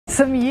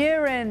Some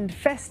year-end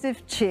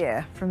festive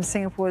cheer from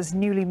Singapore's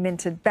newly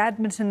minted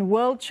badminton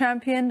world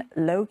champion,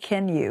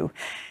 KEAN.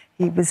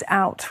 He was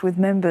out with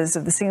members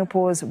of the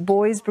Singapore's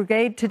Boys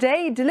Brigade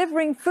today,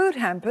 delivering food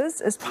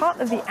hampers as part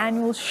of the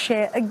annual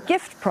Share a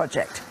Gift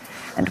project.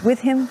 And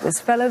with him was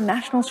fellow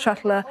national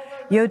shuttler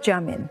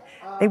Jamin.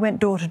 They went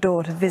door to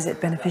door to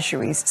visit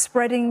beneficiaries,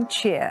 spreading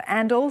cheer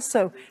and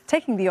also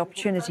taking the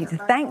opportunity to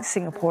thank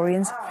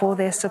Singaporeans for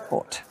their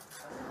support.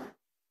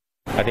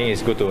 I think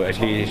it's good to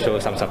actually show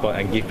some support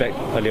and give back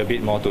a little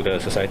bit more to the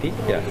society.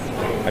 Yeah,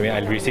 I mean, I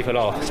receive a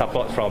lot of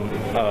support from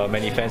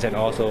many fans, and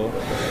also,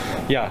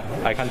 yeah,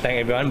 I can't thank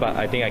everyone, but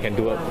I think I can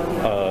do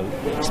a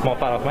small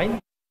part of mine.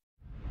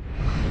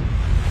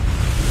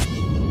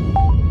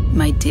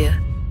 My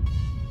dear,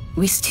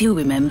 we still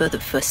remember the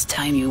first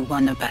time you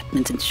won a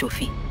badminton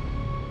trophy.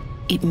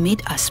 It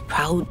made us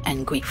proud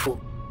and grateful.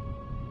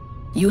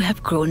 You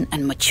have grown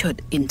and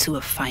matured into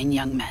a fine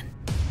young man.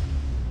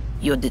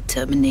 Your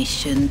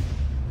determination,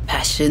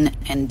 passion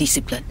and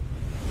discipline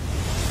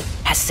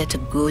has set a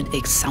good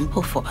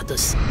example for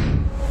others.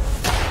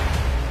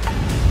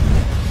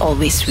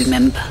 Always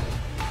remember,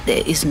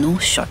 there is no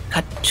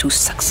shortcut to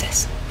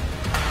success.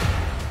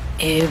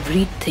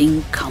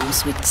 Everything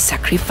comes with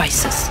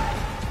sacrifices.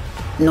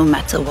 No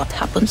matter what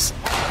happens,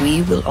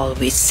 we will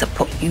always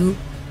support you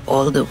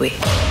all the way.